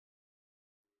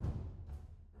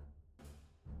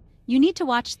You need to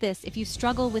watch this if you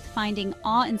struggle with finding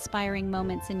awe-inspiring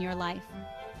moments in your life.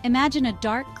 Imagine a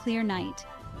dark, clear night.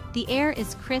 The air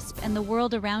is crisp and the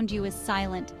world around you is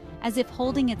silent, as if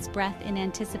holding its breath in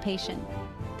anticipation.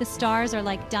 The stars are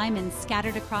like diamonds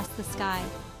scattered across the sky,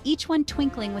 each one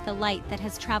twinkling with a light that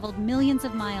has traveled millions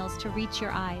of miles to reach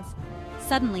your eyes.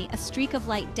 Suddenly, a streak of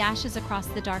light dashes across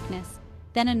the darkness,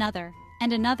 then another,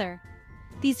 and another.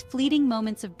 These fleeting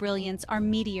moments of brilliance are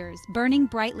meteors, burning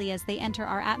brightly as they enter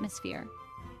our atmosphere.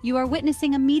 You are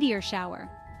witnessing a meteor shower,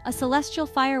 a celestial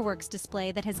fireworks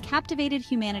display that has captivated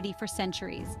humanity for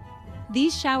centuries.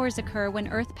 These showers occur when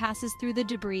Earth passes through the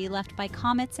debris left by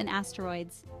comets and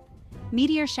asteroids.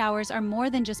 Meteor showers are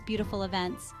more than just beautiful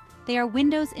events. They are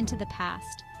windows into the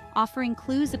past, offering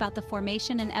clues about the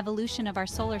formation and evolution of our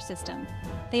solar system.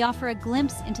 They offer a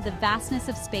glimpse into the vastness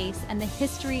of space and the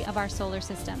history of our solar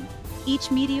system.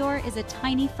 Each meteor is a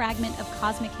tiny fragment of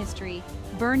cosmic history,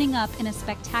 burning up in a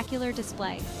spectacular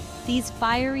display. These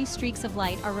fiery streaks of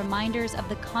light are reminders of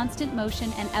the constant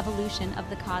motion and evolution of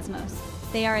the cosmos.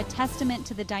 They are a testament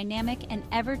to the dynamic and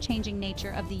ever-changing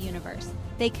nature of the universe.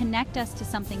 They connect us to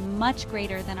something much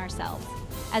greater than ourselves.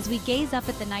 As we gaze up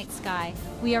at the night sky,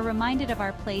 we are reminded of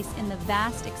our place in the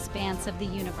vast expanse of the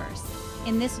universe.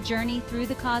 In this journey through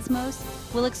the cosmos,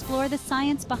 we'll explore the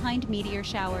science behind meteor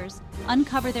showers,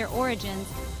 uncover their origins,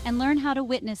 and learn how to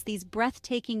witness these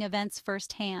breathtaking events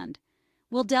firsthand.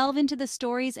 We'll delve into the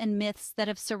stories and myths that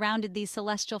have surrounded these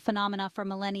celestial phenomena for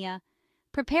millennia.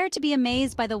 Prepare to be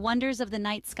amazed by the wonders of the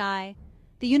night sky.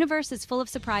 The universe is full of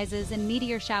surprises, and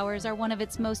meteor showers are one of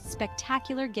its most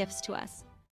spectacular gifts to us.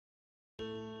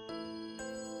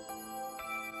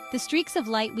 The streaks of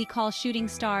light we call shooting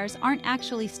stars aren't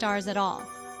actually stars at all.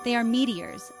 They are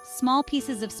meteors, small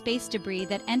pieces of space debris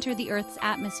that enter the Earth's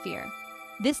atmosphere.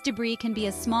 This debris can be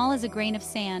as small as a grain of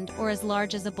sand or as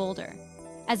large as a boulder.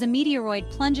 As a meteoroid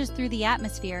plunges through the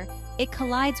atmosphere, it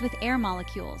collides with air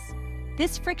molecules.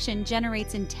 This friction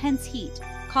generates intense heat,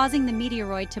 causing the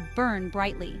meteoroid to burn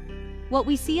brightly. What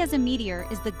we see as a meteor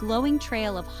is the glowing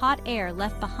trail of hot air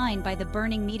left behind by the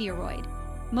burning meteoroid.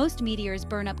 Most meteors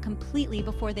burn up completely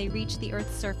before they reach the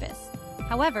Earth's surface.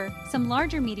 However, some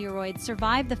larger meteoroids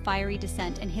survive the fiery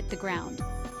descent and hit the ground.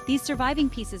 These surviving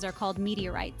pieces are called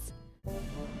meteorites.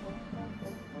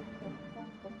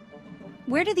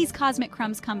 Where do these cosmic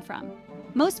crumbs come from?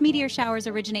 Most meteor showers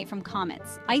originate from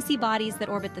comets, icy bodies that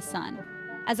orbit the sun.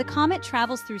 As a comet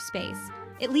travels through space,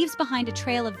 it leaves behind a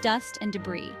trail of dust and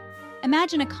debris.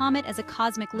 Imagine a comet as a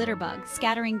cosmic litterbug,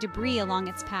 scattering debris along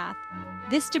its path.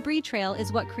 This debris trail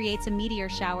is what creates a meteor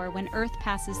shower when Earth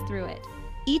passes through it.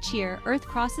 Each year, Earth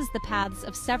crosses the paths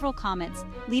of several comets,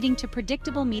 leading to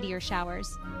predictable meteor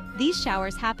showers. These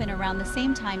showers happen around the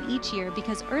same time each year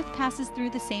because Earth passes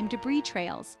through the same debris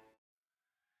trails.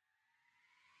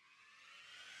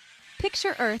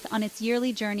 Picture Earth on its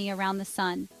yearly journey around the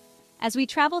sun. As we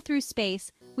travel through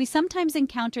space, we sometimes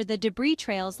encounter the debris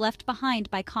trails left behind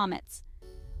by comets.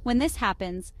 When this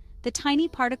happens, the tiny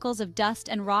particles of dust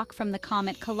and rock from the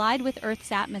comet collide with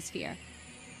Earth's atmosphere.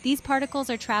 These particles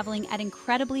are traveling at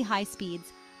incredibly high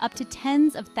speeds, up to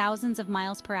tens of thousands of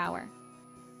miles per hour.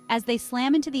 As they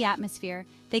slam into the atmosphere,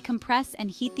 they compress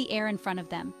and heat the air in front of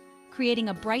them, creating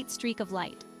a bright streak of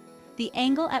light. The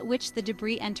angle at which the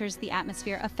debris enters the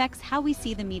atmosphere affects how we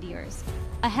see the meteors.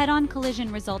 A head-on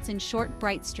collision results in short,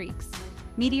 bright streaks.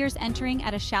 Meteors entering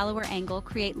at a shallower angle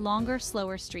create longer,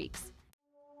 slower streaks.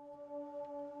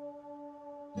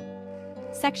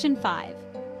 Section 5.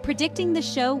 Predicting the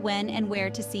show when and where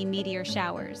to see meteor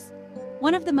showers.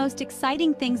 One of the most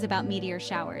exciting things about meteor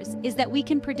showers is that we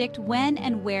can predict when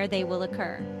and where they will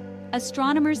occur.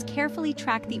 Astronomers carefully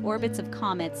track the orbits of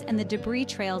comets and the debris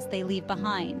trails they leave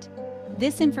behind.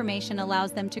 This information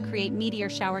allows them to create meteor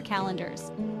shower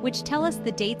calendars, which tell us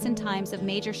the dates and times of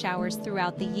major showers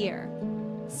throughout the year.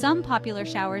 Some popular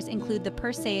showers include the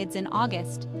Perseids in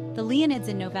August, the Leonids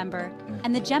in November,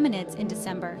 and the Geminids in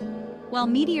December. While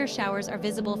meteor showers are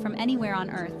visible from anywhere on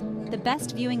Earth, the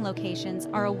best viewing locations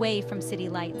are away from city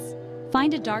lights.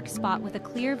 Find a dark spot with a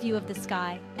clear view of the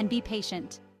sky and be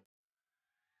patient.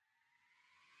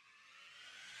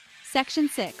 Section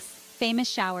 6. Famous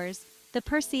showers, the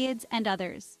Perseids and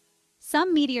Others.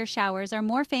 Some meteor showers are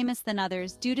more famous than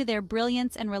others due to their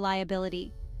brilliance and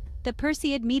reliability. The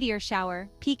Perseid meteor shower,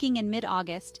 peaking in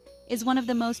mid-August, is one of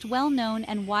the most well-known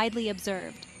and widely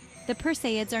observed. The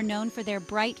Perseids are known for their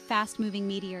bright, fast-moving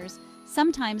meteors,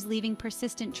 sometimes leaving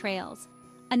persistent trails.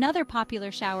 Another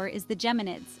popular shower is the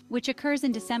Geminids, which occurs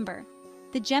in December.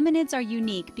 The Geminids are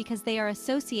unique because they are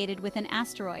associated with an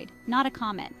asteroid, not a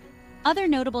comet. Other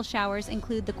notable showers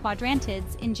include the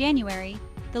Quadrantids in January,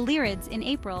 the Lyrids in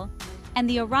April, and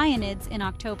the Orionids in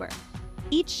October.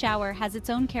 Each shower has its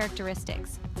own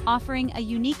characteristics, offering a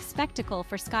unique spectacle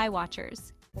for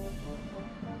skywatchers.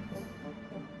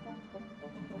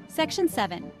 Section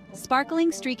 7.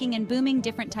 Sparkling, streaking, and booming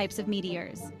different types of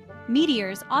meteors.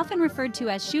 Meteors, often referred to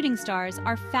as shooting stars,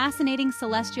 are fascinating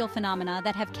celestial phenomena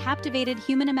that have captivated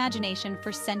human imagination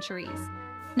for centuries.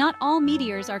 Not all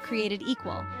meteors are created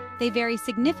equal. They vary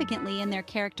significantly in their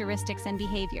characteristics and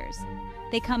behaviors.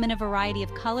 They come in a variety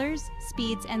of colors,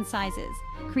 speeds, and sizes,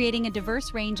 creating a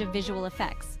diverse range of visual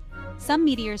effects. Some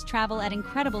meteors travel at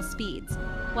incredible speeds,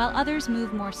 while others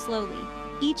move more slowly,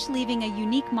 each leaving a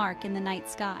unique mark in the night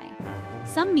sky.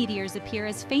 Some meteors appear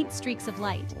as faint streaks of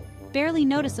light, barely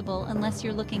noticeable unless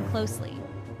you're looking closely.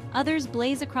 Others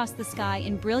blaze across the sky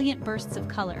in brilliant bursts of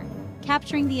color,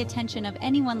 capturing the attention of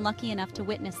anyone lucky enough to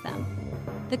witness them.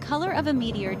 The color of a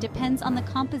meteor depends on the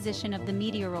composition of the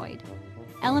meteoroid.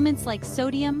 Elements like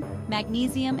sodium,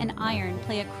 magnesium, and iron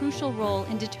play a crucial role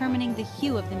in determining the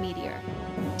hue of the meteor.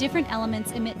 Different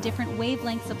elements emit different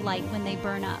wavelengths of light when they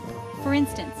burn up. For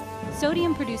instance,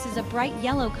 sodium produces a bright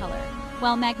yellow color,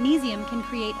 while magnesium can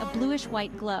create a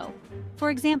bluish-white glow.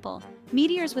 For example,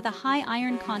 meteors with a high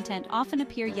iron content often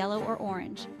appear yellow or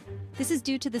orange. This is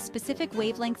due to the specific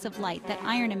wavelengths of light that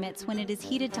iron emits when it is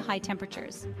heated to high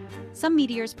temperatures. Some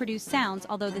meteors produce sounds,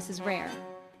 although this is rare.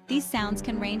 These sounds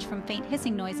can range from faint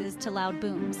hissing noises to loud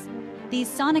booms. These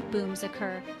sonic booms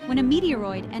occur when a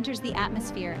meteoroid enters the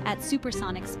atmosphere at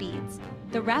supersonic speeds.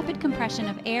 The rapid compression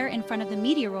of air in front of the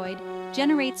meteoroid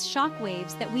generates shock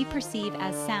waves that we perceive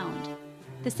as sound.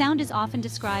 The sound is often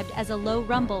described as a low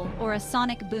rumble or a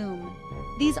sonic boom.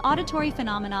 These auditory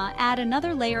phenomena add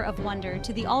another layer of wonder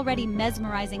to the already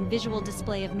mesmerizing visual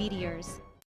display of meteors.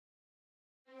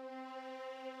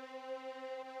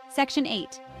 Section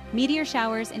 8. Meteor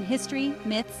showers in history,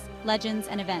 myths, legends,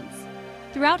 and events.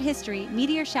 Throughout history,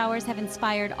 meteor showers have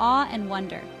inspired awe and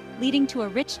wonder, leading to a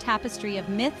rich tapestry of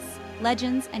myths,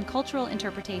 legends, and cultural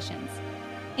interpretations.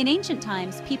 In ancient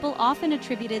times, people often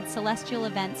attributed celestial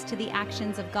events to the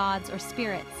actions of gods or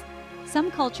spirits. Some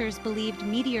cultures believed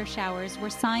meteor showers were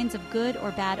signs of good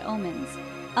or bad omens.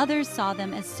 Others saw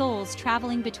them as souls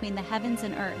traveling between the heavens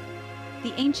and earth.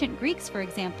 The ancient Greeks, for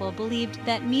example, believed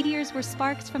that meteors were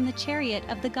sparks from the chariot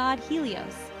of the god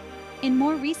Helios. In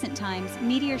more recent times,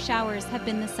 meteor showers have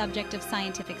been the subject of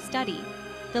scientific study.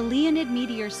 The Leonid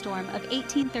meteor storm of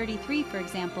 1833, for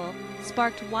example,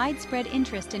 sparked widespread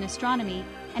interest in astronomy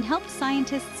and helped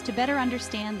scientists to better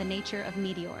understand the nature of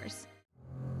meteors.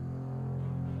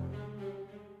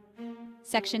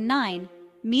 Section 9.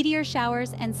 Meteor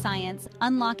showers and science,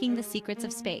 unlocking the secrets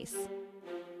of space.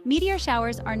 Meteor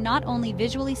showers are not only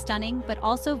visually stunning, but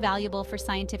also valuable for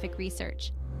scientific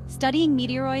research. Studying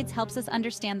meteoroids helps us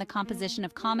understand the composition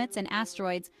of comets and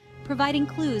asteroids, providing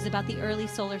clues about the early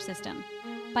solar system.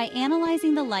 By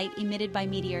analyzing the light emitted by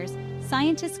meteors,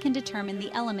 scientists can determine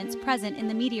the elements present in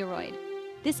the meteoroid.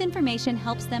 This information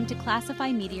helps them to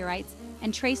classify meteorites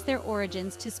and trace their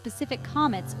origins to specific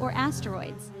comets or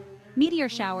asteroids. Meteor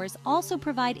showers also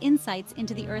provide insights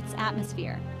into the Earth's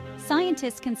atmosphere.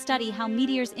 Scientists can study how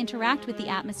meteors interact with the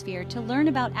atmosphere to learn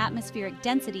about atmospheric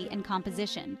density and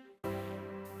composition.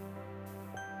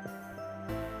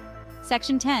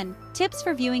 Section 10. Tips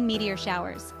for viewing meteor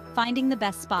showers. Finding the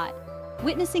best spot.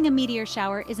 Witnessing a meteor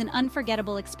shower is an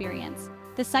unforgettable experience.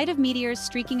 The sight of meteors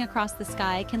streaking across the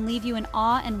sky can leave you in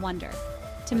awe and wonder.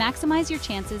 To maximize your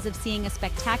chances of seeing a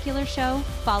spectacular show,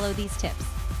 follow these tips.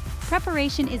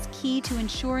 Preparation is key to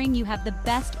ensuring you have the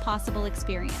best possible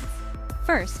experience.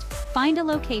 First, find a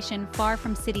location far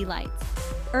from city lights.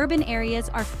 Urban areas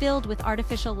are filled with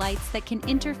artificial lights that can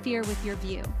interfere with your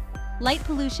view. Light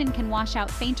pollution can wash out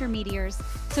fainter meteors,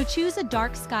 so choose a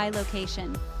dark sky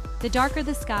location. The darker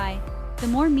the sky, the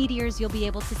more meteors you'll be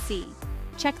able to see.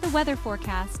 Check the weather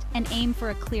forecast and aim for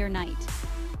a clear night.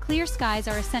 Clear skies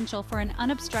are essential for an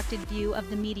unobstructed view of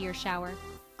the meteor shower.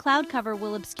 Cloud cover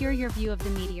will obscure your view of the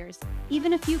meteors.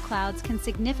 Even a few clouds can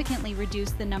significantly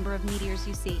reduce the number of meteors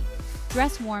you see.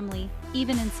 Dress warmly,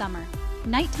 even in summer.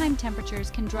 Nighttime temperatures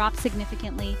can drop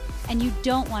significantly, and you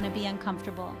don't want to be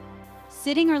uncomfortable.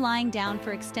 Sitting or lying down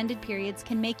for extended periods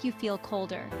can make you feel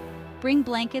colder. Bring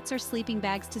blankets or sleeping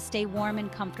bags to stay warm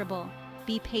and comfortable.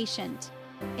 Be patient.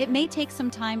 It may take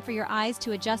some time for your eyes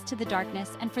to adjust to the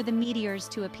darkness and for the meteors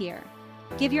to appear.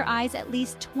 Give your eyes at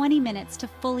least 20 minutes to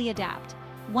fully adapt.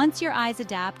 Once your eyes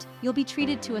adapt, you'll be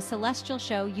treated to a celestial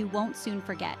show you won't soon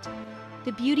forget.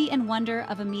 The beauty and wonder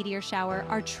of a meteor shower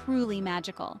are truly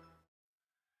magical.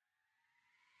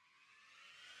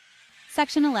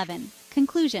 Section 11.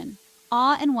 Conclusion.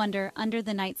 Awe and wonder under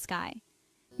the night sky.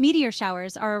 Meteor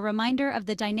showers are a reminder of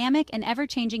the dynamic and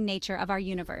ever-changing nature of our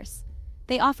universe.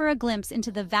 They offer a glimpse into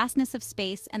the vastness of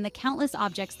space and the countless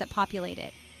objects that populate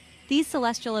it. These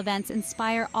celestial events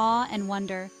inspire awe and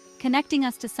wonder, connecting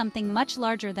us to something much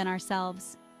larger than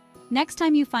ourselves. Next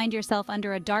time you find yourself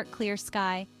under a dark, clear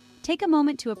sky, take a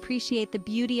moment to appreciate the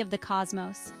beauty of the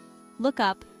cosmos. Look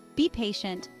up, be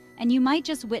patient, and you might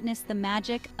just witness the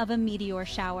magic of a meteor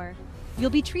shower. You'll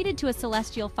be treated to a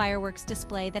celestial fireworks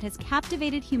display that has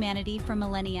captivated humanity for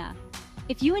millennia.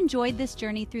 If you enjoyed this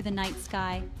journey through the night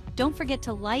sky, don't forget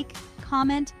to like,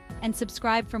 comment, and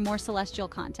subscribe for more celestial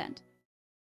content.